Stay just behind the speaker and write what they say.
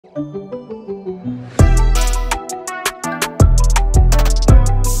What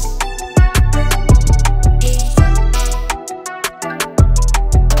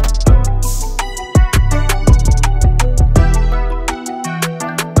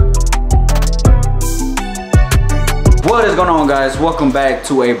is going on, guys? Welcome back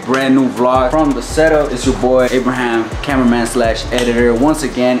to a brand new vlog from the setup. It's your boy Abraham, cameraman slash editor, once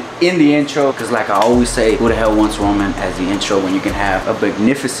again in the intro, because like I always say, who the hell wants Roman as the intro when you can have a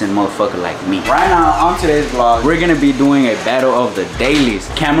magnificent motherfucker like me? Right now on today's vlog, we're gonna be doing a battle of the dailies.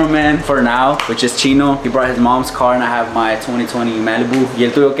 Cameraman for now, which is Chino. He brought his mom's car and I have my 2020 Malibu. ¿Y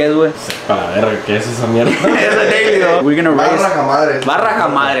el tuyo qué es, güey? Para ver qué es esa mierda. It's a daily though. We're gonna race Barra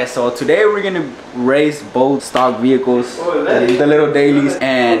Madre. So today we're gonna race both stock vehicles, the little dailies,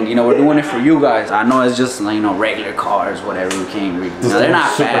 and you know, we're doing it for you guys. I know it's just like, you know, regular cars, whatever. We can't really, you know, they're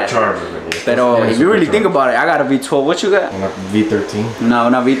not fast. But if you really think about it, I got a V12. What you got? V13. No,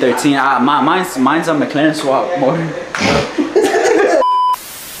 not V13. Mine's a McLaren swap motor.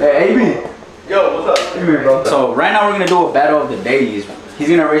 Hey, AB. Yo, what's up? Come here, bro. So right now we're gonna do a battle of the dailies. He's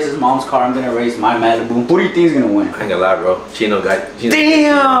gonna race his mom's car. I'm gonna race my Malibu. Who do you think is gonna win? I ain't gonna lie, bro. Chino got.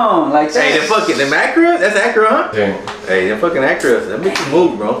 Damn! Like, hey, the fucking Acura? That's Acura, huh? Yeah. Hey, the fucking Acura. That makes you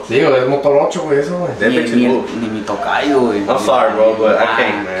move, bro. Digo, es motor 8, güey, eso, güey. That makes you move. Ni mi tocayo, güey. I'm sorry, bro, but I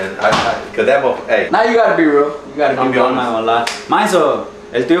can't, man. Cause that motherfucker. Hey. Now you gotta be real. You gotta be real. I'm honest. not gonna lie. Mine's a.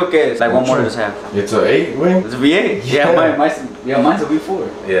 El tuyo que es like one more just half. It's a 8, güey. It's a V8. Yeah, mine's a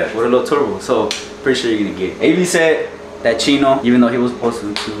V4. Yeah. With a little turbo. So pretty sure you're gonna get it. AB said that Chino, even though he was supposed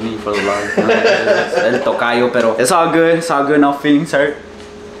to choose me for the vlog, el tocayo, pero it's all good. It's all good. No feelings hurt.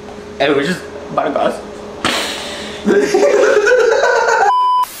 And we're just bandas.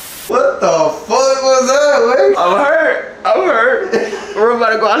 What the fuck was that, güey? I'm hurt. We're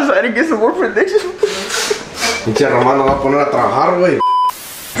about to go outside and get some more predictions. Pinche Romano va a poner a trabajar, güey.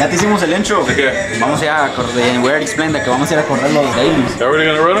 Ya te hicimos el intro. Vamos a ir a correr. We already explained that que vamos a ir a correr los dailies. Y'all really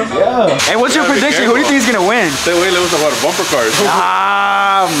gonna run them? Yeah. Hey, what's your prediction? Who do you think is gonna win? Este güey le gusta jugar bumper cars.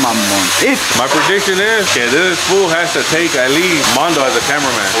 Ah, mamón. My prediction is that this fool has to take at least Mondo as a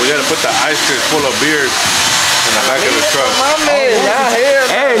cameraman. We gotta put the ice cream full of beers in the back of his truck. Hey,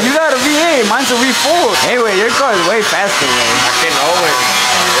 you got a V8. Mine's a V4. Hey, wait, your car is way faster, man. I can't know, güey.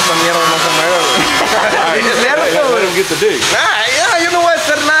 Esa mierda no se mueve, güey. Let him get the dick. Nah, yeah, you know what?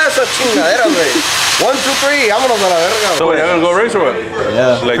 Hacer nada de esa chingadera, güey. 1, 2, 3, vámonos a la verga. So, y'all gonna go race or what?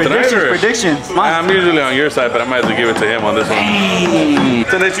 Yeah. Like tonight or? Predictions. I'm usually on your side, but I might have to give it to him on this one.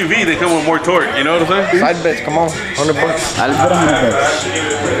 It's an SUV, they come with more torque, you know what I'm saying? Side bets, come on. $100. I'll put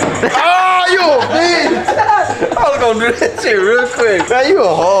 $100. Oh, you a bitch! I was gonna do that shit real quick. Man, you a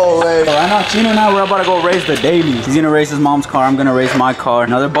hoe, man. So right now, Chino and I, we're about to go race the dailies. He's gonna race his mom's car. I'm gonna race my car.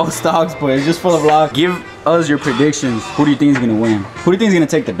 Now they're both stocks, but it's just for the vlog. Give us your predictions. Who do you think is gonna win? Who do you think is gonna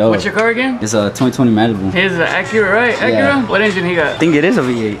take the dough? What's your car again? It's a 2020 Malibu. His Acura, right? Acura? Yeah. What engine he got? I think it is a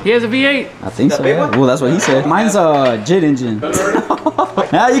V8. He has a V8? I think so, yeah. Well, that's what he said. Mine's a JIT engine.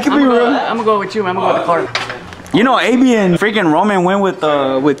 Nah, you can be real. I'm gonna go with you, man. I'm gonna go with the car. You know, AB and freaking Roman went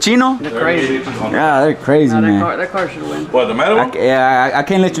with Chino. They're crazy. Yeah, they're crazy, Nah, man. that car should win. What, the Malibu? I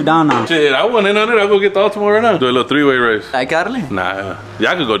can't let you down now. Shit, I went in on it. I'll go get the Ultima right now. Do a little three-way race. Hay que darle. Nah,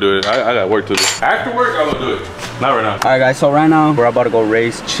 yeah, I could go do it. I got work to do. After work, I'll go do it. Not right now. Alright guys, so right now we're about to go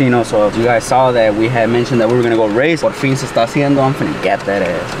race Chino. So if you guys saw that we had mentioned that we were gonna go race, por fin se está haciendo. I'm finna get that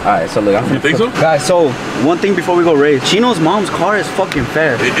ass. Alright, so look, I'm finna. You think so? Guys, so one thing before we go race, Chino's mom's car is fucking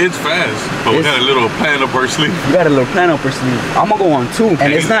fast. It's fast, but we got a little plan up our sleeve. You got a little plan up her sleeve. I'm gonna go on 2,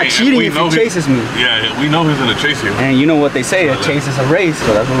 and it's not cheating if he chases me. Yeah, we know he's gonna chase you. And you know what they say, a chase is a race,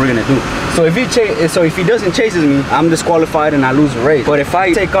 so that's what we're gonna do. So if he doesn't chases me, I'm disqualified and I lose the race. But if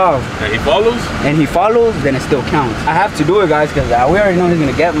I take off And he follows, then it still counts. I have to do it, guys, because we already know he's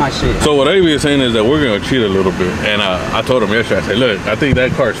gonna get my shit. So what Avy is saying is that we're gonna cheat a little bit. And I told him yesterday, I said, look, I think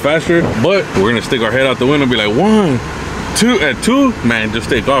that car's faster, but we're gonna stick our head out the window and be like, 1, 2, at 2, man, just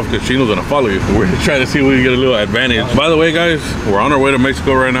take off because Chino's gonna follow you. We're gonna try to see if we can get a little advantage. By the way, guys, we're on our way to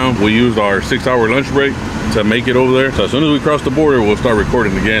Mexico right now. We used our 6-hour lunch break to make it over there. So as soon as we cross the border, we'll start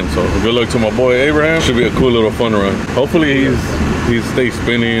recording again. So good luck to my boy Abraham. Should be a cool little fun run. Hopefully he stays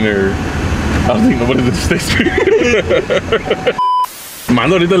spinning, or I don't think nobody will stay spinning.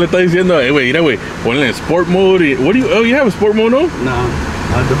 Mando ahorita le está diciendo, güey, mira, güey, ponle en sport mode. What do you, oh, you have a sport mode, no? No,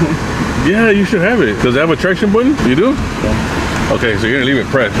 I don't. Yeah, you should have it. Does it have a traction button? You do? Yeah. Okay, so you're gonna leave it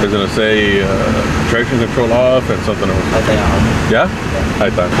pressed. It's gonna say traction control off and something else. Okay, yeah?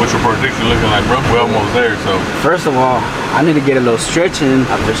 I thought. What's your prediction looking like, bro? We're almost there, so. First of all, I need to get a little stretching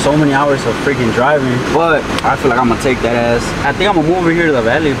after so many hours of freaking driving. But I feel like I'm gonna take that ass. I think I'm gonna move over here to the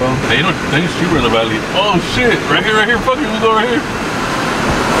valley, bro. Hey, you know, things cheaper in the valley. Oh shit! Right here, fuck it, we go right here.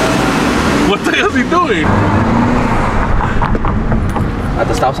 hell is he doing? At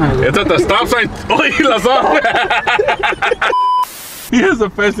the stop sign. It's at the stop sign. Oh, he la saw. He has a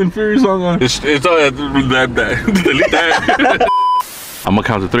Fast and Furious song on. It's all that. Delete that. I'm gonna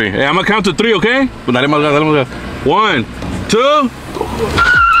count to 3. Hey, I'm gonna count to 3, okay? Dale más gas, dale más gas. 1, 2.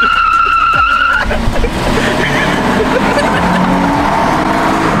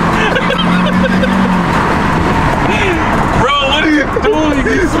 Bro, what are you doing?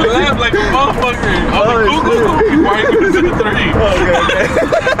 You slapped like a motherfucker. I'm like, Google. Why are you gonna do 3? Okay.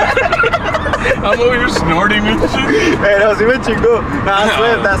 I'm over here snorting and shit. Hey, no, si me chingó. Nah,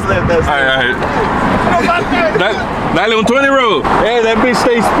 that's left. Alright. Dale un 20 roll. Hey, that bitch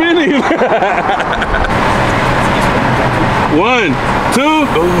stays spinning. 1, 2,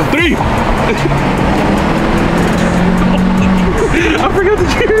 3. I forgot the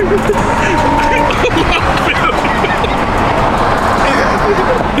gear.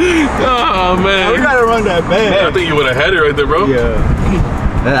 Oh man. We gotta run that bad. I think you would have had it right there, bro. Yeah.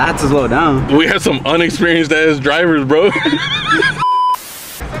 I had to slow down. We had some unexperienced ass drivers, bro.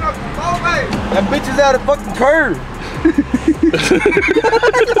 That bitch is out of fucking curve.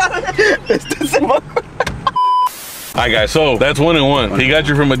 Alright guys, so that's 1 and 1. He got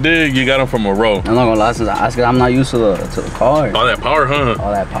you from a dig, you got him from a row. I'm not gonna lie, since I'm not used to the car. All that power, huh?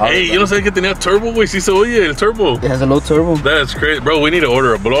 All that power. Hey, you know say que tenía turbo, güey? Sí se oye el turbo. It has a low turbo. That's crazy. Bro, we need to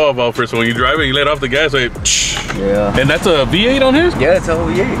order a blow off valve first. So when you drive it, you let off the gas, like, yeah. And that's a V8 on his? Yeah, it's a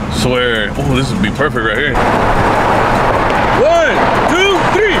V8. Swear. Oh, this would be perfect right here. 1, 2,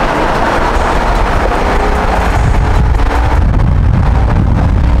 3.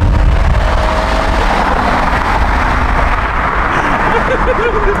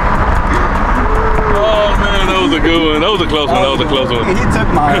 Oh man, that was a good one. That was a close one. That was a close one. He took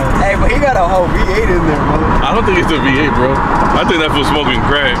my. Hey, but he got a whole V8 in there, bro. I don't think it's a V8, bro. I think that fool's smoking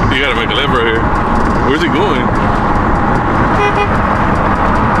crack. You gotta make a left right here. Where's he going?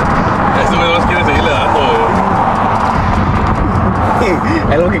 Ese güey más quiere seguirle dando, güey.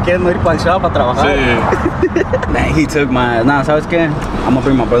 Es lo que quiere, no ir para el shop a trabajar. Sí. Man, he took my. Nah, ¿sabes qué? I'm gonna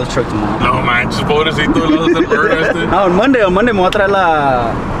bring my brother's truck tomorrow. No manches, pobrecito, le vas a hacer murder a este. No, on Monday me voy a traer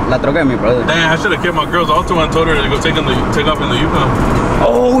la troca de mi brother. Damn, I should have kept my girl's Altima and told her to go take off in the Yukon.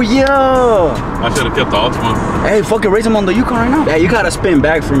 Oh yeah. I should have kept the Altima. Hey, fucking raise him on the Yukon right now. Yeah, you gotta spin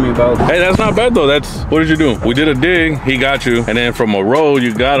back for me, bro. Hey, that's not bad though. That's, what did you do? We did a dig, he got you, and then from a row,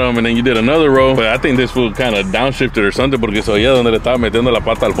 you got him, and then you did another row. But I think this fool kind of downshifted or something, porque se oía donde le estaba metiendo la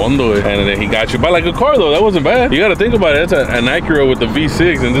pata al fondo, and then he got you. But like a car though, that wasn't bad. You gotta think about it. That's an Acura with the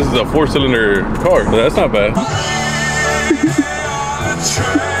V6, and this is a 4-cylinder car. So that's not bad.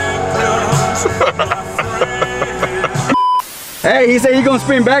 Hey, he said he gonna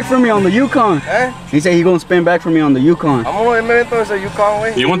spin back for me on the Yukon. Eh? He said he gonna spin back for me on the Yukon. I'm gonna invent a Yukon,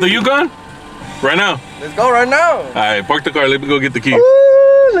 way. You want the Yukon? Right now. Let's go right now. All right, park the car. Let me go get the key. Woo,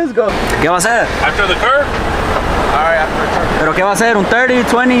 let's go. ¿Qué va a hacer? After the curve? All right, after a turn. ¿Pero qué va a hacer? ¿Un 30,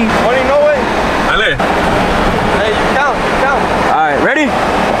 20? 20, no way. Dale. Hey, you count. All right, ready?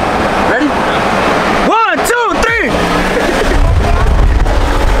 Ready? 1, 2, 3.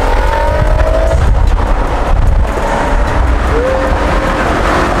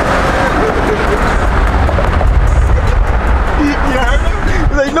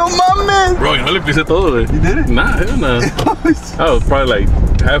 Like, no mames. Bro, yo no le pisé todo, güey. You did it? Nah, hell no. I was probably like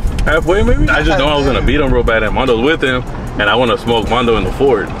halfway maybe. I just know I was gonna beat him real bad, and Mondo's with him, and I want to smoke Mondo in the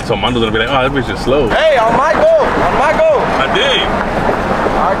Ford. So Mondo's gonna be like, oh, that bitch is slow. Hey, on my go. I did.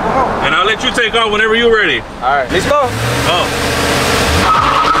 All right, come on. And I'll let you take off whenever you're ready. All right, let's go. Oh.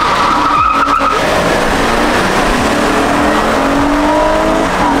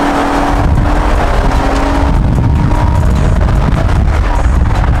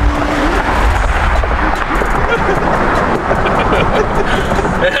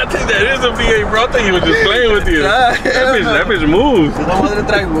 I think that is a V8, bro. I think he was just playing with you. That bitch moves. Well,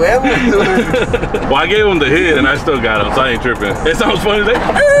 I gave him the hit and I still got him, so I ain't tripping. It sounds funny, like.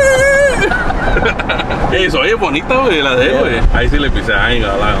 Hey, so es bonita, güey, la de él, güey. Ahí sí le pisé, I ain't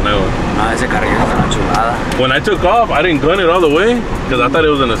gonna lie on that one. No, ese carrillo es una chulada. When I took off, I didn't gun it all the way because I thought it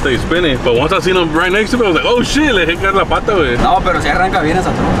was gonna stay spinning. But once I seen him right next to me, I was like, oh shit, le dejé caer la pata, güey. No, pero si arranca bien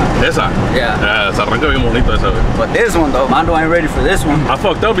esa troca. Esa? Yeah. Se arranca bien bonito esa, güey. But this one though, Mondo ain't ready for this one. I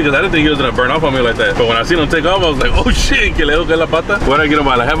fucked up because I didn't think he was gonna burn off on me like that. But when I seen him take off, I was like, oh shit, que le dejó caer la pata. What did I get him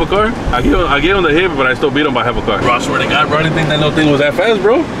by? Like half a car? I gave him the hit, but I still beat him by half a car. Bro, I swear to God, bro, I didn't think that little thing was that fast,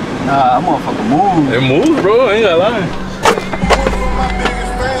 bro. Nah, that motherfucker move. It moves, bro. I ain't gonna lie.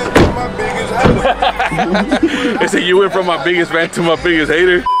 They said you went from my biggest fan to my biggest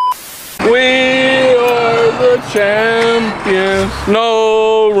hater. We are the champions.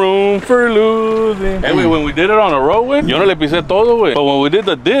 No room for losing. Hey, when we did it on the road, güey, yo no le pisé todo, güey. But when we did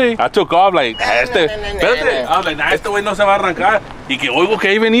the dig, I took off like, espérate. I was like, nah, este güey no se va a arrancar. Y que oigo que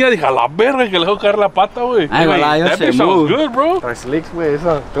ahí venía, dije, a la verga, que le dejó caer la pata, güey. That bitch sounds good, bro. Trae slicks, güey,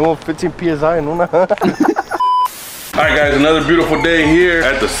 esa. Tengo 15 PSI en una. Alright guys, another beautiful day here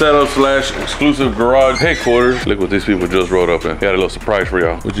at the setup / exclusive garage headquarters. Look what these people just rolled up in. Got a little surprise for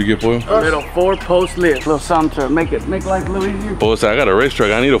y'all. What'd you get for him? A little 4-post lift. A little something to make life a little easier. Oh, so I got a race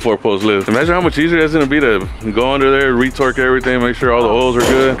truck. I need a 4-post lift. Imagine how much easier that's gonna be to go under there, retorque everything, make sure all the oils are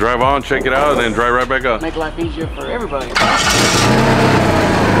good, drive on, check it out, and then drive right back out. Make life easier for everybody.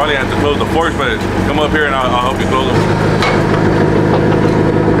 Probably have to close the forks, but come up here and I'll help you close them.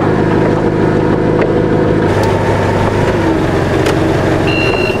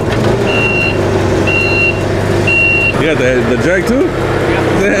 You got the jack too?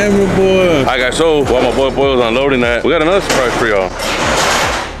 Yeah. Damn, my boy. All right, guys, so while my boy Boyle's unloading that, we got another surprise for y'all.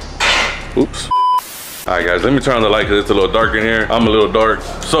 Oops. All right, guys, let me turn on the light because it's a little dark in here. I'm a little dark,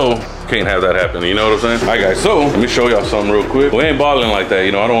 so can't have that happen. You know what I'm saying? All right, guys, so let me show y'all something real quick. We ain't balling like that.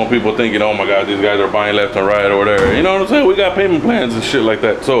 You know, I don't want people thinking, oh my God, these guys are buying left and right or whatever. You know what I'm saying? We got payment plans and shit like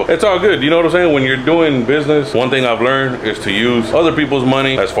that. So it's all good. You know what I'm saying? When you're doing business, one thing I've learned is to use other people's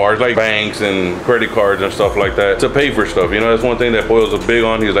money as far as like banks and credit cards and stuff like that to pay for stuff. You know, that's one thing that Boyle's a big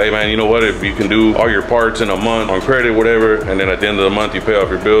on. He's like, hey man, you know what? If you can do all your parts in a month on credit, whatever, and then at the end of the month, you pay off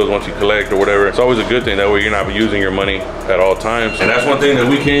your bills once you collect or whatever. It's always a good thing. That way you're not using your money at all times. And that's one thing that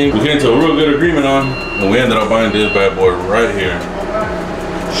we came to a real good agreement on, and we ended up buying this bad boy right here.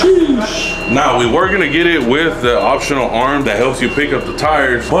 Sheesh. Now we were gonna get it with the optional arm that helps you pick up the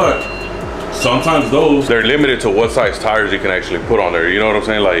tires, but sometimes they're limited to what size tires you can actually put on there. You know what I'm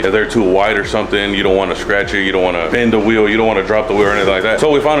saying? Like if they're too wide or something, you don't want to scratch it, you don't want to bend the wheel, you don't want to drop the wheel or anything like that.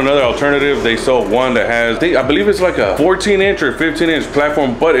 So we found another alternative. They sell one that has, I believe it's like a 14-inch or 15-inch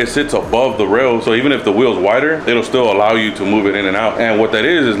platform, but it sits above the rail. So even if the wheel's wider, it'll still allow you to move it in and out. And what that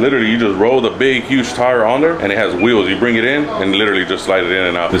is literally you just roll the big, huge tire on there, and it has wheels. You bring it in and literally just slide it in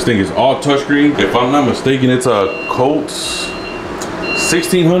and out. This thing is all touchscreen. If I'm not mistaken, it's a Colts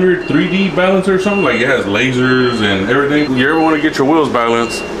 1600 3D balancer or something. Like it has lasers and everything. You ever want to get your wheels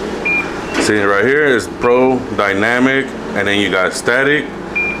balanced, see it right here is Pro, Dynamic, and then you got Static,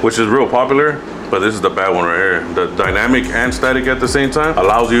 which is real popular. But this is the bad one right here. The dynamic and static at the same time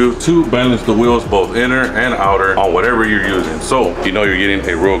allows you to balance the wheels both inner and outer on whatever you're using. So you know you're getting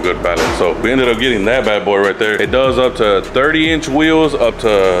a real good balance. So we ended up getting that bad boy right there. It does up to 30-inch wheels, up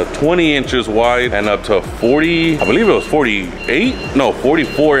to 20 inches wide, and up to 40, I believe it was 48? No,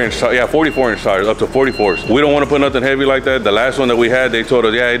 44-inch, yeah, 44-inch tires, up to 44s. We don't want to put nothing heavy like that. The last one that we had, they told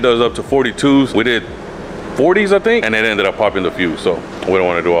us, yeah, it does up to 42s. We did 40s, I think, and it ended up popping the fuse, so we don't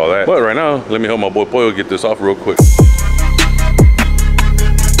want to do all that. But right now, let me help my boy Pollo get this off real quick.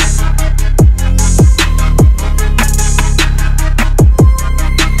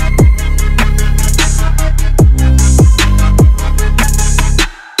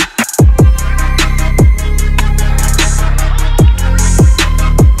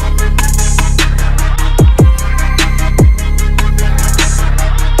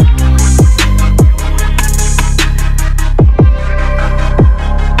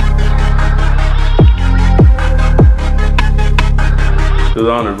 Do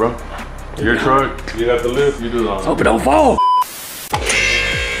the honor, bro. Your truck, you got the lift, you do the honor. Hope it don't fall.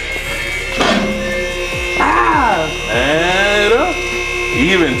 Ah! And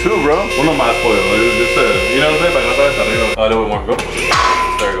even too, bro. Uno más pollo. Just you know what I'm saying? Para que no te vayas arriba. A little bit more. Go.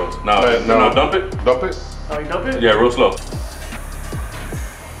 There it goes. Now, now dump it. Dump it. Oh, you dump it? Yeah, real slow.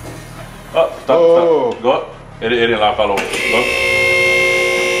 Up, stop, oh. stop. Go up. It didn't lock all over. Go.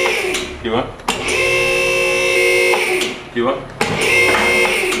 Keep on. Keep on.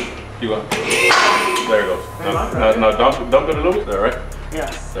 Keep on. There it goes. Now dump it a little bit. There, right?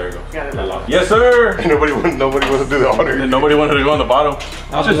 Yeah. There you go. Got it. Yes, sir. Nobody wants to do the honor. Nobody wanted to go on the bottom.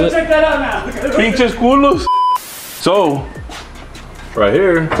 Just check that out now. Pinches culos. So, right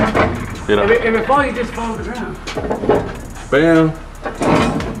here, you know. If it falls, you just fall to the ground. Bam.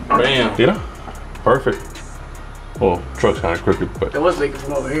 Bam. You know? Perfect. Well, truck's kind of crooked, but. It was leaking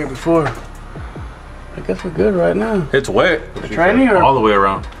from over here before. I guess we're good right now. It's wet. Training or? All the way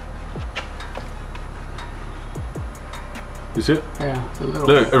around. You see it? Yeah, it's a little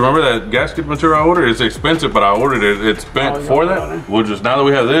Look, remember that gasket material I ordered? It's expensive, but I ordered it. It's spent for that. We'll just, now that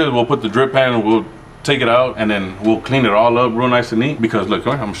we have this, we'll put the drip pan and we'll take it out and then we'll clean it all up real nice and neat. Because look,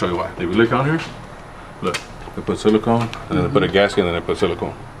 I'm gonna show you why. If you look on here, look, they put silicone and then they put a gasket and then they put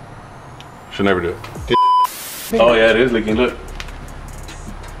silicone. Should never do it. Oh yeah, it is leaking, look.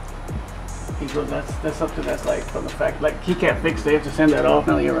 so that's something that's like from the fact, like he can't fix it, they have to send that off.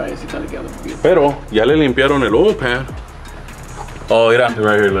 No, you're right, it's gonna get the Pero ya le limpiaron el oil pan. Oh, mira,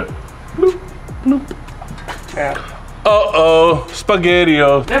 right here, look. Bloop, bloop. Yeah. Uh-oh,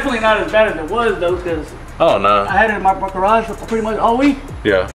 spaghetti-o. Definitely not as bad as it was though, because Oh, no. I had it in my garage for pretty much all week.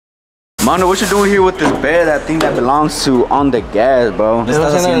 Yeah. Mano, what you doing here with this bed? That thing that belongs to On the Gas, bro.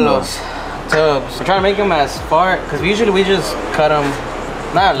 Los tubs. We're trying to make them as far, because usually we just cut them,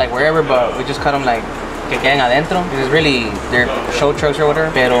 not like wherever, but we just cut them like que queden adentro. Because really, they're show trucks or whatever.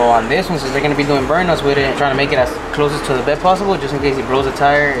 Pero on this one, since they're going to be doing burnouts with it, trying to make it as closest to the bed possible, just in case he blows a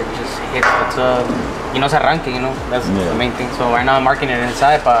tire, it just hits the tub. You know, se arranque, you know, that's the main thing. So right now I'm marking it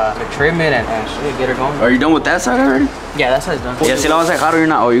inside to trim it and shit, get her going. Are you done with that side already? Yeah, that side's done. Yeah, si la vas a dejar or you're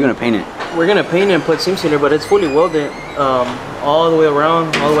not? Oh, you're gonna paint it. We're gonna paint it and put seam sealer, but it's fully welded all the way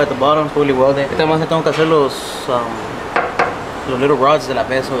around, all the way at the bottom, fully welded. Además le tengo que hacer los little rods de la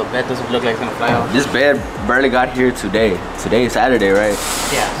bed so the bed doesn't look like it's gonna fly off. This bed barely got here today. Today is Saturday, right?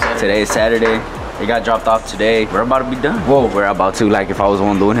 Yeah, Saturday. Today is Saturday. It got dropped off today. We're about to be done. Whoa, we're about to, like if I was the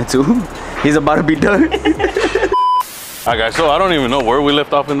one doing it too. He's about to be done. Alright guys, so I don't even know where we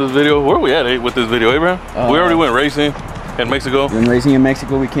left off in this video. Where are we at with this video, Abraham? We already went racing in Mexico. When racing in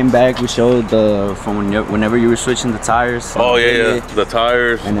Mexico, we came back. We showed the from whenever you were switching the tires. Oh yeah, the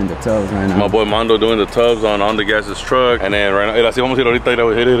tires. And then the tubs right now. My boy Mondo doing the tubs on the Gas's truck. And then right now, así vamos a ir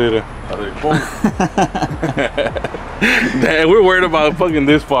ahorita, Damn, we're worried about fucking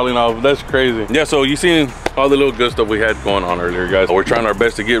this falling off. That's crazy. Yeah, so you seen all the little good stuff we had going on earlier, guys. We're trying our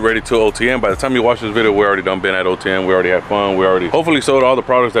best to get ready to OTM. By the time you watch this video, we already done been at OTM. We already had fun. We already hopefully sold all the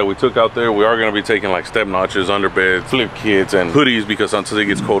products that we took out there. We are gonna be taking like step notches, underbeds, flip kits, and hoodies because until it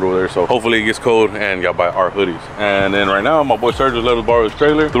gets cold over there. So hopefully it gets cold and y'all buy our hoodies. And then right now, my boy Sergio let us borrow his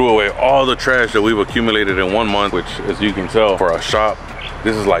trailer, threw away all the trash that we've accumulated in 1 month, which as you can tell, for a shop,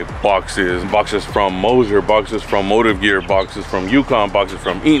 this is like boxes from Moser, boxes from Motive Gear, boxes from Yukon, boxes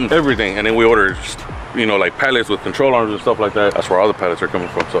from Eaton, everything. And then we ordered, you know, like pallets with control arms and stuff like that. That's where all the pallets are coming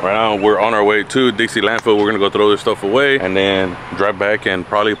from. So right now we're on our way to Dixie Landfill. We're gonna go throw this stuff away and then drive back and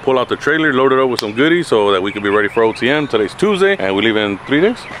probably pull out the trailer, load it up with some goodies so that we can be ready for OTM. Today's Tuesday and we leave in 3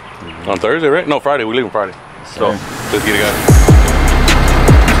 days? On Thursday, right? No, Friday, we leave on Friday. So let's get it, guys.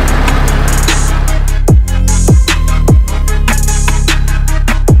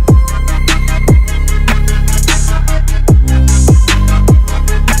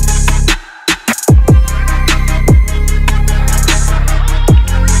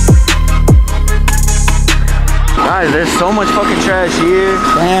 Guys, there's so much fucking trash here.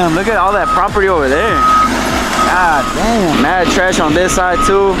 Damn, look at all that property over there. God damn. Mad trash on this side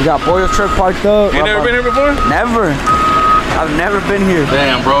too. We got Boyle's truck parked up. You never been here before? Never. I've never been here.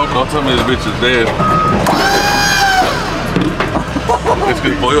 Damn, bro. Don't tell me this bitch is dead. It's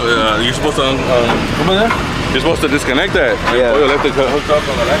good. You're supposed to, come on there? You're supposed to disconnect that. Yeah. Boyle left it hooked up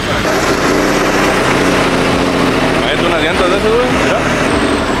on the left side. ¿Hay unas llantas de esas, güey? Mira.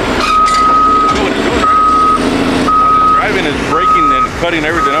 Look what it's doing, right? Driving is breaking and cutting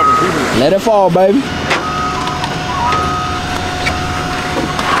everything up in pieces. Let it fall, baby.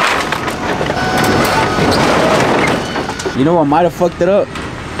 You know what might have fucked it up?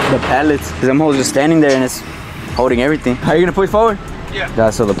 The pallets. Because them hoes just standing there and it's holding everything. How are you gonna push forward? Yeah.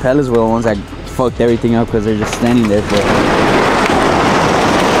 God, so the pallets were the ones that fucked everything up because they're just standing there for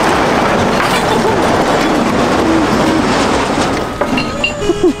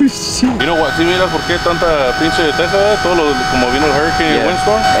You know what? ¿Sí miras por qué tanta pinche teja? Todo lo, como vino el hurricane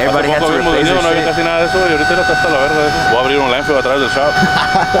windstorm. Everybody has to replace their no había shit. casi nada de eso y ahorita está hasta la verga de eso. Voy a abrir un landfill atrás del shop.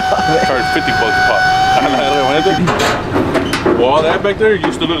 Charge $50 a pop. A la verga, imagínate. Well, all that back there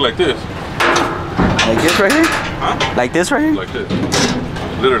used to look like this. Like this right here? Huh? Like this right here? Like this.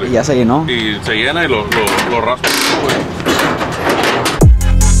 Literally. Ya se llenó. Y se llena y lo raspa.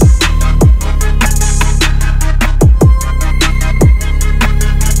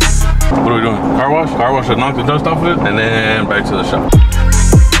 What are we doing? Car wash? Car wash to knock the dust off of it and then back to the shop.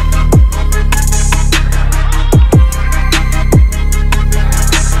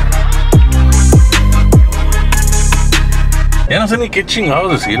 Ya no sé ni qué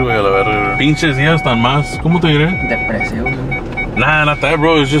chingados decir, güey, a la verdad. Pinches días tan más, ¿cómo te diré? Depresión. Nah, not that,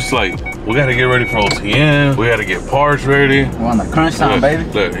 bro. It's just like, we gotta get ready for OTM. We gotta get parts ready. We're on the crunch time, baby.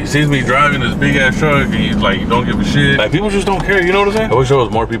 Look, he sees me driving this big ass truck and he's like, don't give a shit. Like, people just don't care, you know what I'm saying? I wish there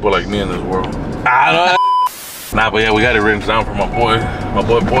was more people like me in this world. Nah, but yeah, we got it written down for my boy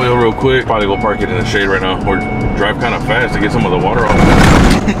Boyle real quick. Probably go park it in the shade right now or drive kind of fast to get some of the water off.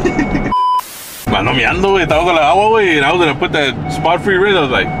 No me ando, güey. Estaba con la agua, güey. And I was gonna put that spot free rinse. I was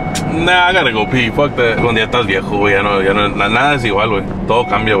like, nah, I gotta go pee. Fuck that. Cuando ya estás viejo, güey. Ya no, nada es igual, güey. Todo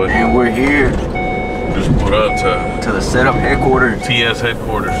cambia, güey. And we're here. Just pulled up to the setup headquarters. TS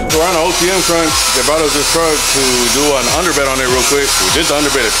headquarters. So we're on an OTM crunch. They brought us this truck to do an underbed on it real quick. We did the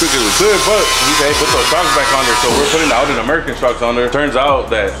underbed as quick as we could, but we said, hey, put those shocks back on there. So we're putting the out in American shocks on there. Turns out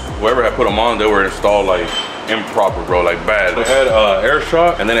that whoever had put them on, they were installed like improper, bro, like bad. They had air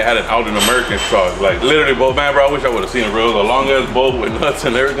shock and then they had an out in American shock. Like literally both, man, bro, I wish I would have seen it real. The long ass bolt with nuts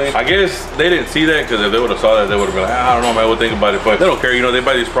and everything. I guess they didn't see that, because if they would have saw that, they would have been like, I don't know, man, we'll think about it. But they don't care, you know, they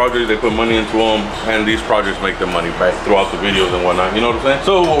buy these projects, they put money into them, and these projects make their money back throughout the videos and whatnot, you know what I'm saying?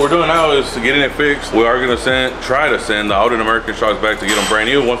 So what we're doing now is getting it fixed. We are gonna try to send the out in American shocks back to get them brand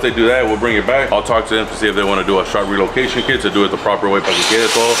new. Once they do that, we'll bring it back. I'll talk to them to see if they want to do a shock relocation kit to do it the proper way para que quede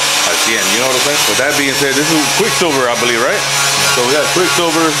todo al 100, you know what I'm saying? With that being said, this is quicksilver, I believe, right? So we got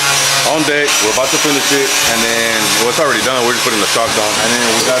quicksilver on deck. We're about to finish it, and then it's already done. We're just putting the shocks on, and then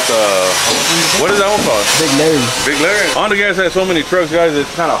we got the, what is that one called? Big Larry. Big Larry. Honda Gas has so many trucks, guys, it's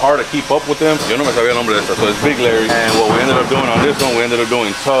kind of hard to keep up with them. Yo no me sabía el nombre de esta, so it's Big Larry. And what we ended up doing on this one, we ended up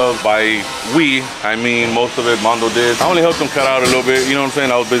doing tub by I mean most of it Mondo did. I only helped them cut out a little bit, you know what I'm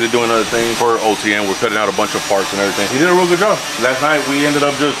saying? I was busy doing other things for OTM. We're cutting out a bunch of parts and everything. He did a real good job. Last night we ended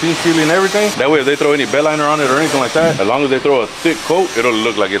up just seam sealing everything. That way if they throw any bed liner on it or anything like that, as long as they throw a thick coat, it'll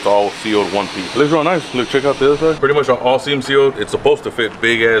look like it's all sealed one piece. Looks real nice. Look, check out the other side. Pretty much all seam sealed. It's supposed to fit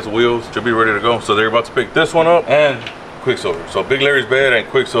big ass wheels. Should be ready to go. So they're about to pick this one up and Quicksilver. So Big Larry's bed and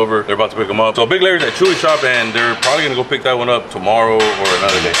Quicksilver, they're about to pick them up. So Big Larry's at Chewy shop, and they're probably gonna go pick that one up tomorrow or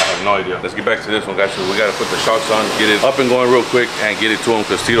another day. I have no idea. Let's get back to this one, guys. So we gotta put the shocks on, get it up and going real quick, and get it to them,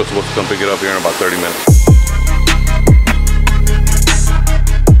 because Tito's supposed to come pick it up here in about 30 minutes.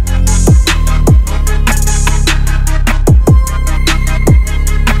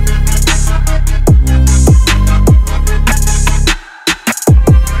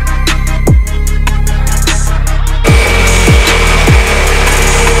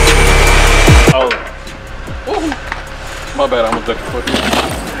 My bad, I'm looking for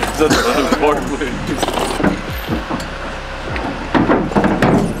such an important way.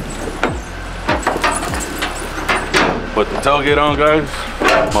 Put the tailgate on, guys.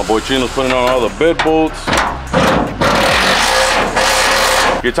 My boy Chino's putting on all the bed bolts.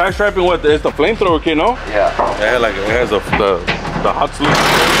 Your tie strapping, what? It's the flamethrower kit, no? Yeah. Yeah, like it has the hot slick.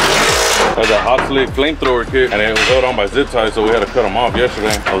 It has a hot slick flamethrower kit, and it was held on by zip ties, so we had to cut them off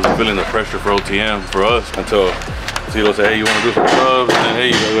yesterday. I was feeling the pressure for OTM for us until Tito said, hey, you want to do some subs? And then, hey,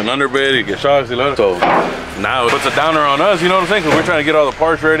 you go an underbed, you get shocks, you know? So now it puts a downer on us, you know what I'm saying? Because we're trying to get all the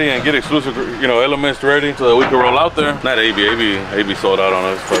parts ready and get exclusive, you know, elements ready so that we can roll out there. Not AB sold out on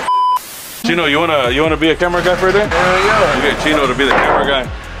us. But Chino, you wanna be a camera guy for a day? Yeah. We get Chino to be the camera guy.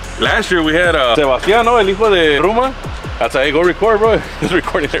 Last year we had Sebastián, ¿no? El hijo de Ruma. That's how, hey, go record, bro. He was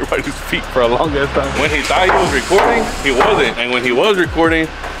recording everybody's feet for a long ass time. When he thought he was recording, he wasn't. And when he was recording,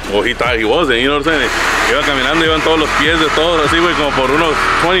 well, he thought he wasn't, you know what I'm saying? Iba caminando, iban todos los pies de todos, así, güey, como por unos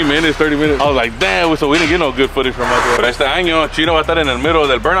 20 minutes, 30 minutes. I was like, damn, so we didn't get no good footage from us. Pero este año, Chino va a estar en el medio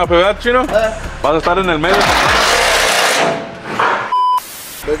del burnout, ¿verdad, Chino? Vas a estar en el medio.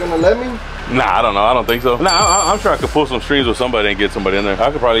 They're gonna let me? Nah, I don't know. I don't think so. Nah, I'm sure I could pull some strings with somebody and get somebody in there. I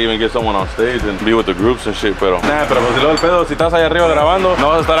could probably even get someone on stage and be with the groups and shit, pero... Nah, pero pues si luego el pedo, si estás allá arriba grabando, no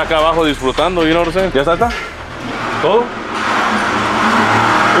vas a estar acá abajo disfrutando, you know what I'm saying? ¿Ya está? ¿Todo?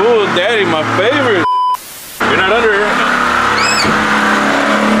 Ooh, daddy, my favorite. You're not under here.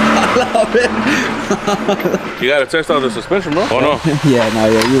 I love it. You gotta test out the suspension, bro. Oh no. Yeah, no,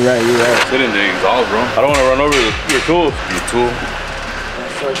 yeah, you're right. Sit in the exhaust, bro. I don't want to run over your tools. Your tool.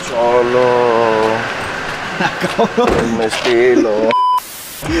 Cholo. Mi estilo.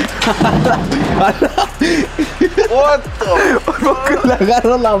 What the fuck? Le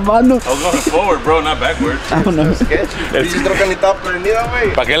agarro la mano. I was going forward, bro, not backwards. I don't know. Pinche troca ni estaba prendida,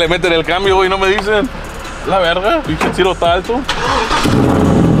 güey. ¿Para qué le meten el cambio, güey? No me dicen. La verga. Pinche tiro está alto.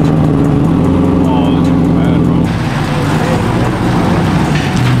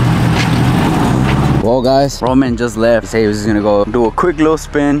 Well, guys, Roman just left. He said he was just gonna go do a quick little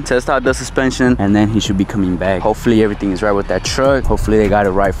spin, test out the suspension, and then he should be coming back. Hopefully everything is right with that truck. Hopefully they got it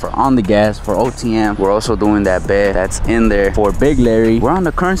right for on the gas for OTM. We're also doing that bed that's in there for Big Larry. We're on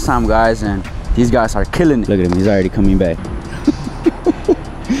the crunch time, guys, and these guys are killing it. Look at him, he's already coming back.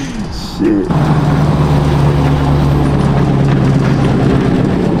 Shit.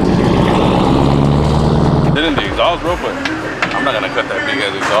 Did in the exhaust, bro, but I'm not gonna cut that big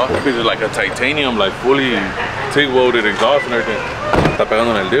ass exhaust. That piece is like a titanium, like fully TIG welded exhaust and everything. Está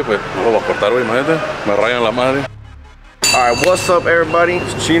pegando en el dip, pues. No lo voy a cortar, güey, imagínate. Me rayan la madre. Alright, what's up, everybody?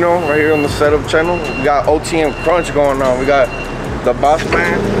 It's Chino right here on the setup channel. We got OTM Crunch going on. We got the boss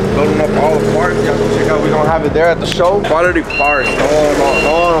man, loading up all the parts. Y'all can check out, we gonna have it there at the show. Quality parts,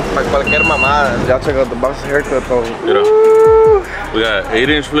 no, like cualquier mamada. Y'all check out the boss's haircut though. We got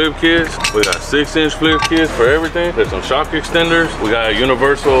 8-inch flip kits. We got 6-inch flip kits for everything. There's some shock extenders. We got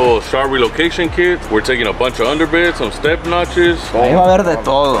universal sharp relocation kits. We're taking a bunch of underbeds, some step notches. Ahí va a haber de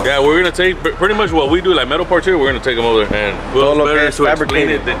todo. Yeah, we're gonna take pretty much what we do, like metal parts here. We're gonna take them over there, and who's better to explain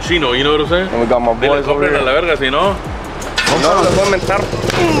it than Chino? You know what I'm saying? And we got my boys over here. La verga, si no. No, les voy a mentar.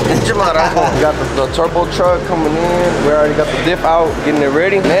 We got the turbo truck coming in. We already got the diff out, getting it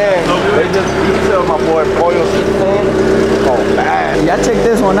ready. Man, they just detailed my boy Pollo system. Oh, bad. Y'all check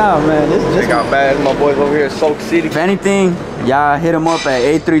this one out, man. This Check out bad. My boys over here at Soak City. If anything, y'all hit him up at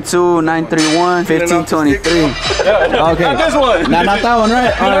 832-931-1523. Okay. Not this one. Nah, not that one,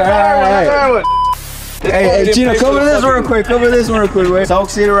 right? All right. Hey, Chino, cover this real quick. Wait. Soak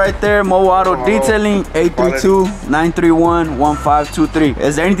City right there. Mo Auto Detailing, 832-931-1523.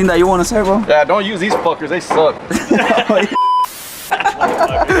 Is there anything that you want to say, bro? Yeah, don't use these fuckers. They suck.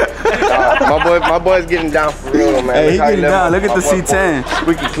 My boy's getting down for real, man. Hey, he getting down. Look at the C10.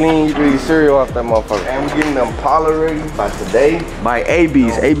 Squeaky clean. You do your cereal off that motherfucker. And we getting the Impala ready by today. By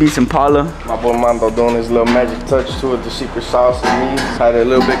AB's Impala. My boy Mando doing his little magic touch to it, the secret sauce and me. Had a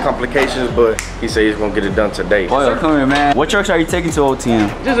little bit complications, but he said he's gonna get it done today. Boy, come here, man. What trucks are you taking to OTM?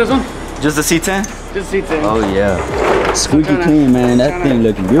 Just this one. Just the C10? Just C10. Oh, yeah. Squeaky clean, man. That thing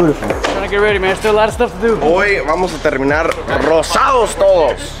looking beautiful. Trying to get ready, man. Still a lot of stuff to do. Hoy vamos a terminar rosados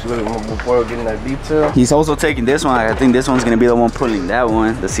todos. Look at my boy getting that detail. He's also taking this one. I think this one's gonna be the one pulling that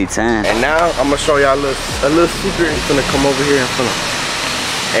one, the C10. And now I'm gonna show y'all a little secret. It's gonna come over here in front of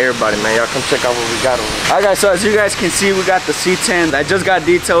everybody, man. Y'all come check out what we got over here. Alright guys, so as you guys can see, we got the C10 that just got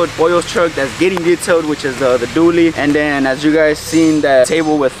detailed. Pollo's truck that's getting detailed, which is the dually. And then as you guys seen, that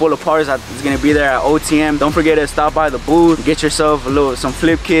table with full of parts is gonna be there at OTM. Don't forget to stop by the booth, get yourself some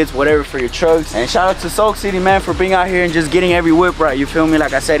flip kits, whatever for your trucks. And shout out to Soak City, man, for being out here and just getting every whip right. You feel me?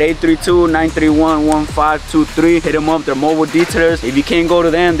 Like I said, 832-931-1523. Hit them up, they're mobile detailers. If you can't go to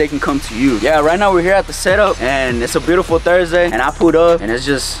them, they can come to you. Yeah, right now we're here at the setup and it's a beautiful Thursday and I pulled up and it's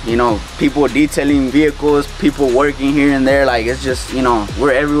just, you know, people detailing vehicles, people working here and there. Like, it's just, you know,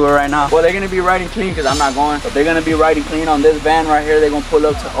 we're everywhere right now. Well, they're gonna be riding clean because I'm not going, but they're gonna be riding clean on this van right here. They're gonna pull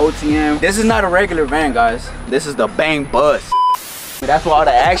up to OTM. This is not a regular van, guys. This is the Bang Bus. That's where all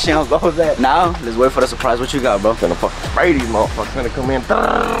the action goes at. Now, let's wait for the surprise. What you got, bro? Gonna fucking spray these motherfuckers. Gonna come in.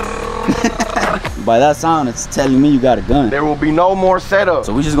 By that sound, it's telling me you got a gun. There will be no more setup.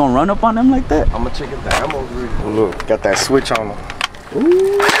 So we just gonna run up on them like that? I'm gonna check if the ammo's ready. Oh, look, got that switch on them.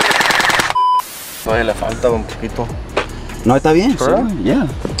 Todavía le falta un poquito. No, está bien. For real? Yeah. I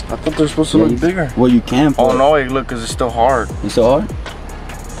thought they're supposed to look bigger. Well, you can. Oh no, it look, cause it's still hard. It's so hard?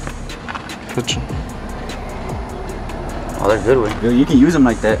 Oh, they're good way. You can use them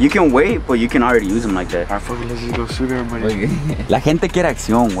like that. You can wait, but you can already use them like that. Alright, fuck it, let's just go shoot everybody. La gente quiere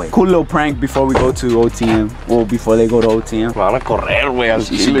acción, güey. Cool little prank before we go to OTM. Well, before they go to OTM. Van a correr, güey.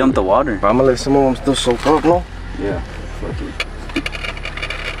 You should dump the water. I'm gonna let some of them still soak up, no? Yeah. Fuck it.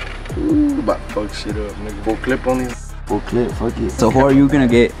 Ooh, about to fuck shit up, nigga. Full clip on these. Full clip, fuck it. So who are you gonna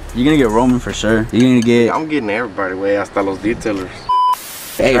get? You're gonna get Roman for sure. You're gonna get... I'm getting everybody, way hasta los detailers.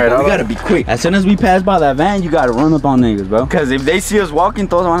 Hey, right, bro, we gotta be quick. As soon as we pass by that van, you gotta run up on niggas, bro. Cause if they see us walking,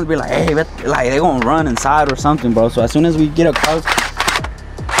 those ones be like, hey, like they gonna run inside or something, bro. So as soon as we get across...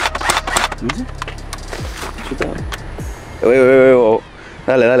 Wait. Oh.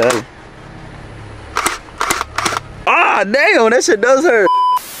 Dale. Ah, damn, that shit does hurt.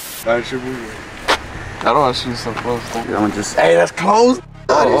 That should be good. I don't want to shoot so close. I'm just... Hey, that's close.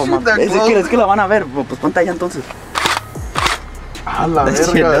 Oh, es que la van a ver, pues ponte allá entonces. That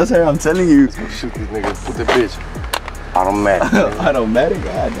shit does hurt, I'm telling you. Let's go shoot this nigga. Put the bitch. Automatic. Automatic,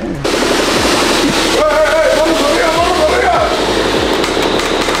 goddamn.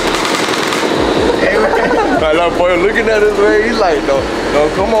 Hey, man. I love boy looking at us, man. He's like, no,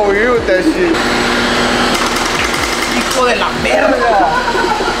 come over here with that shit. Hijo de la verga.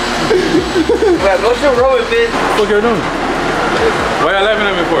 Man, don't you roll it, bitch. What you doing? Why are you laughing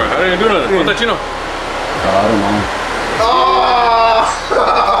at me for? I didn't do nothing. What's that, Chino? I don't know. Oh!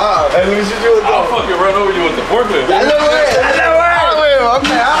 Hey, let me shoot you with I'll fucking run over you with the forklift. Dale, güey.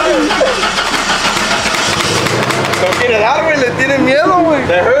 No quiere dar, güey. Le tiene miedo, güey.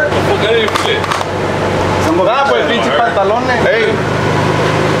 That hurt? What the fuck? I didn't flip. Nah, pues pinche pantalones. Hey.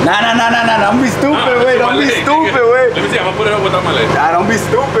 Nah, don't be stupid, güey. Don't be stupid, güey. Let me see, I'm gonna put it up without my leg. Nah, don't be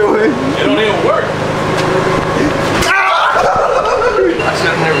stupid, güey. It don't even work. I should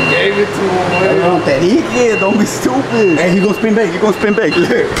have never gave it to him, man. No, te dije, don't be stupid. Hey, he gonna spin back, Hey,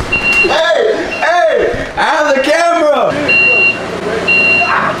 I have the camera.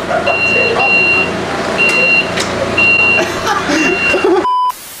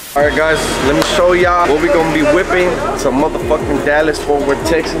 Alright guys, let me show y'all what we gonna be whipping. Some motherfucking Dallas, Fort Worth,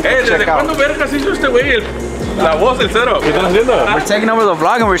 Texas. ¿Desde cuándo vergas hizo este güey la voz, el setup? ¿Qué están haciendo? We're taking over the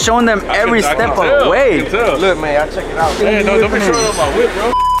vlog and we're showing them every step of the way. Look, man, y'all check it out. Hey, no, don't be showing up my whip,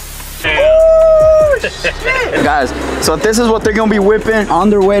 bro. Guys, so this is what they're gonna be whipping on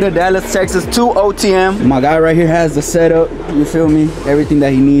their way to Dallas, Texas to OTM. My guy right here has the setup, you feel me? Everything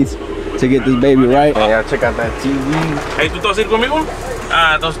that he needs to get this baby right. Yeah, check out that TV. Hey, ¿tú te vas a ir conmigo?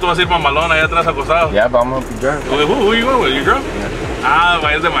 Ah, entonces tú vas a ir mamalón allá atrás acostado. Yeah, but I'm gonna be drunk. Who you going with? Your girl? Yeah. Ah,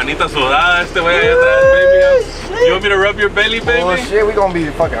 vayas de manita sudada este güey allá atrás, baby. You want me to rub your belly, baby? Oh shit, we gonna be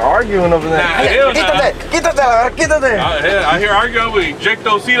fucking arguing over there. Nah, hell nah. Quítate. I hear arguing with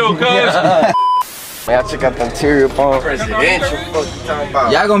Ejectocito, cuz. Yeah, check out the interior phone. Presidential, what you talking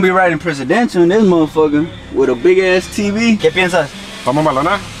about? Y'all gonna be riding presidential in this motherfucker with a big ass TV. ¿Qué piensas? Vamos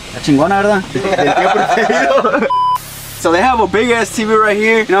malona. La chingona, ¿verdad? So they have a big ass TV right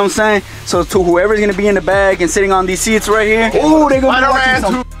here, you know what I'm saying? So to whoever's gonna be in the bag and sitting on these seats right here, ooh, they're gonna be watching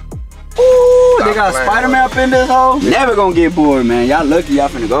some. Ooh, they got Spider-Man up in this hole. Never gonna get bored, man. Y'all lucky y'all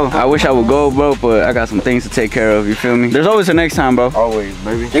finna go. I wish I would go, bro, but I got some things to take care of, you feel me? There's always a next time, bro. Always,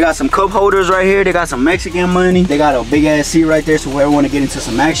 baby. They got some cup holders right here. They got some Mexican money. They got a big ass seat right there, so whoever wanna get into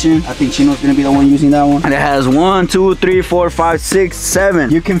some action, I think Chino's gonna be the one using that one. And it has 1, 2, 3, 4, 5, 6, 7.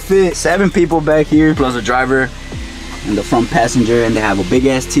 You can fit 7 people back here, plus a driver and the front passenger, and they have a big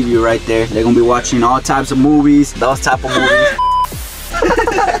ass TV right there. They're gonna be watching all types of movies, those type of movies.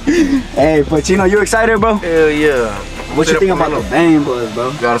 Hey, but Chino, you excited, bro? Hell yeah. What you think about the bang buzz,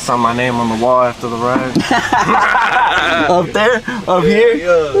 bro? Gotta sign my name on the wall after the ride. Up there? Up here?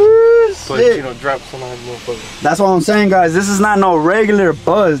 Yeah. Ooh, So shit. you know, drop some on motherfucker. That's what I'm saying, guys. This is not no regular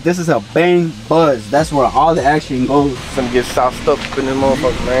buzz. This is a bang buzz. That's where all the action goes. Finna get sauced up in this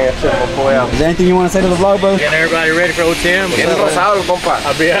motherfucker, man. Check my boy out. Is there anything you want to say to the vlog, bro? Getting everybody ready for OTM. En los autos, compa.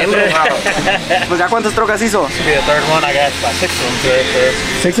 I'll be out En there. los autos. Pues ya cuántas trocas hizo? This will be the third one. I got about 6 of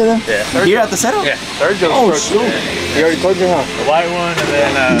them. 6 of them? Yeah. Here at the setup? Yeah. Third joke. Oh, shoot. You already told you, huh? The white one, and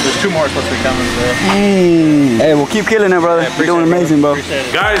then there's 2 more supposed to be coming. So. Dang. Hey, we'll keep killing it, brother. You're doing amazing, bro. Appreciate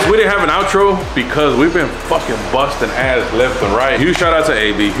it. Guys, we didn't have an outro because we've been fucking busting ass left and right. Huge shout out to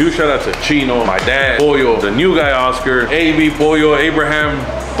AB, huge shout out to Chino, my dad, Pollo, the new guy Oscar, AB, Pollo, Abraham,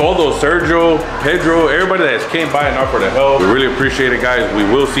 Todo, Sergio, Pedro, everybody that's came by and offered to help. We really appreciate it, guys. We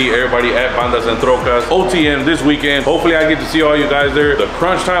will see everybody at Bandas y Trocas OTM this weekend. Hopefully I get to see all you guys there. The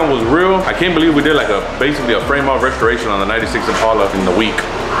crunch time was real. I can't believe we did like basically a frame out restoration on the 96 Impala in the week.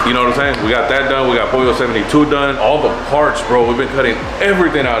 You know what I'm saying? We got that done. We got Pollo 72 done. All the parts, bro. We've been cutting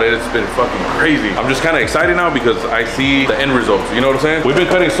everything out. It's been fucking crazy. I'm just kind of excited now because I see the end results. You know what I'm saying? We've been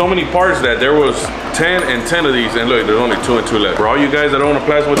cutting so many parts that there was 10 and 10 of these, and look, there's only 2 and 2 left. For all you guys that own a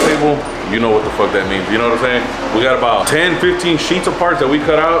plasma table, you know what the fuck that means. You know what I'm saying? We got about 10, 15 sheets of parts that we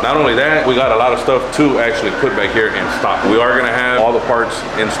cut out. Not only that, we got a lot of stuff to actually put back here in stock. We are gonna have all the parts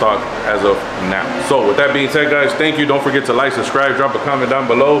in stock as of now. So with that being said, guys, thank you. Don't forget to like, subscribe, drop a comment down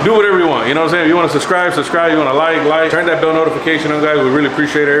below. Do whatever you want. You know what I'm saying? If you want to subscribe, subscribe. You want to like, turn that bell notification on, guys. We really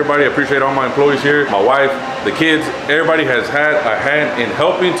appreciate everybody. I appreciate all my employees here, my wife, the kids. Everybody has had a hand in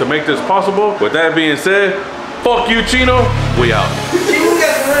helping to make this possible. With that being said, fuck you, Chino. We out.